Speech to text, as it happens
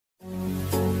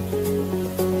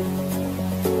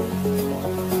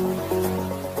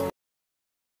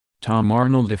Tom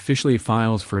Arnold officially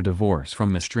files for divorce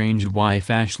from estranged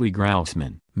wife Ashley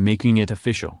Groussman, making it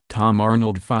official. Tom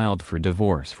Arnold filed for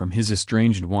divorce from his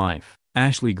estranged wife,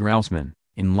 Ashley Groussman,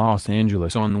 in Los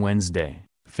Angeles on Wednesday,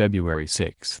 February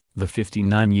 6. The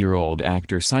 59-year-old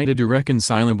actor cited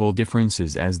irreconcilable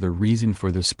differences as the reason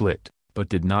for the split, but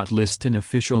did not list an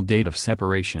official date of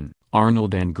separation.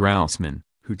 Arnold and Groussman,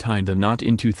 who tied the knot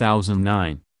in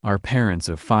 2009, are parents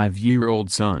of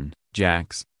 5-year-old son,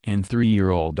 Jax, and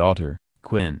 3-year-old daughter,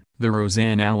 Quinn. The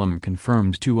Roseanne alum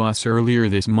confirmed to us earlier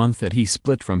this month that he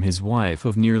split from his wife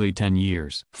of nearly 10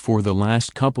 years. For the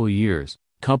last couple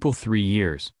 3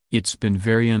 years, it's been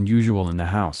very unusual in the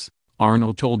house,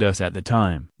 Arnold told us at the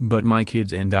time. But my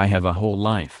kids and I have a whole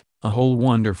life, a whole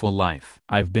wonderful life.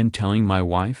 I've been telling my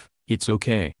wife, it's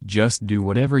okay. Just do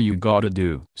whatever you gotta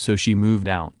do. So she moved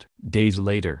out. Days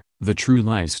later, the True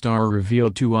Lies star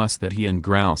revealed to us that he and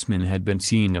Groussman had been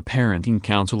seeing a parenting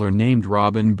counselor named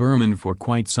Robin Berman for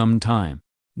quite some time.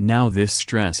 Now this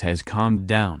stress has calmed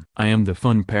down. I am the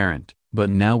fun parent,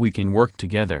 but now we can work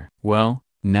together. Well,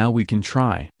 now we can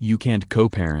try. You can't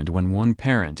co-parent when one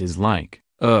parent is like,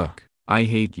 ugh, I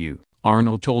hate you,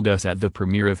 Arnold told us at the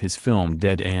premiere of his film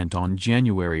Dead Ant on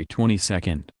January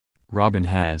 22. Robin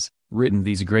has written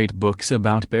these great books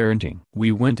about parenting.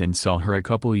 We went and saw her a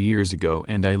couple years ago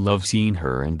and I love seeing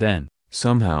her, and then,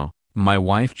 somehow, my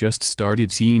wife just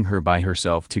started seeing her by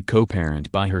herself to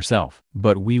co-parent by herself.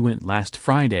 But we went last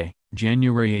Friday,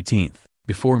 January 18,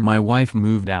 before my wife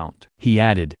moved out. He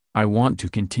added, I want to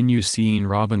continue seeing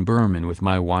Robin Berman with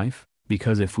my wife,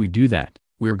 because if we do that,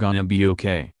 we're gonna be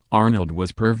okay. Arnold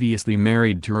was previously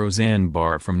married to Roseanne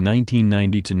Barr from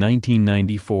 1990 to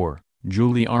 1994.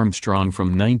 Julie Armstrong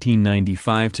from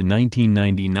 1995 to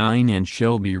 1999 and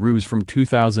Shelby Roos from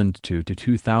 2002 to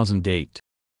 2008.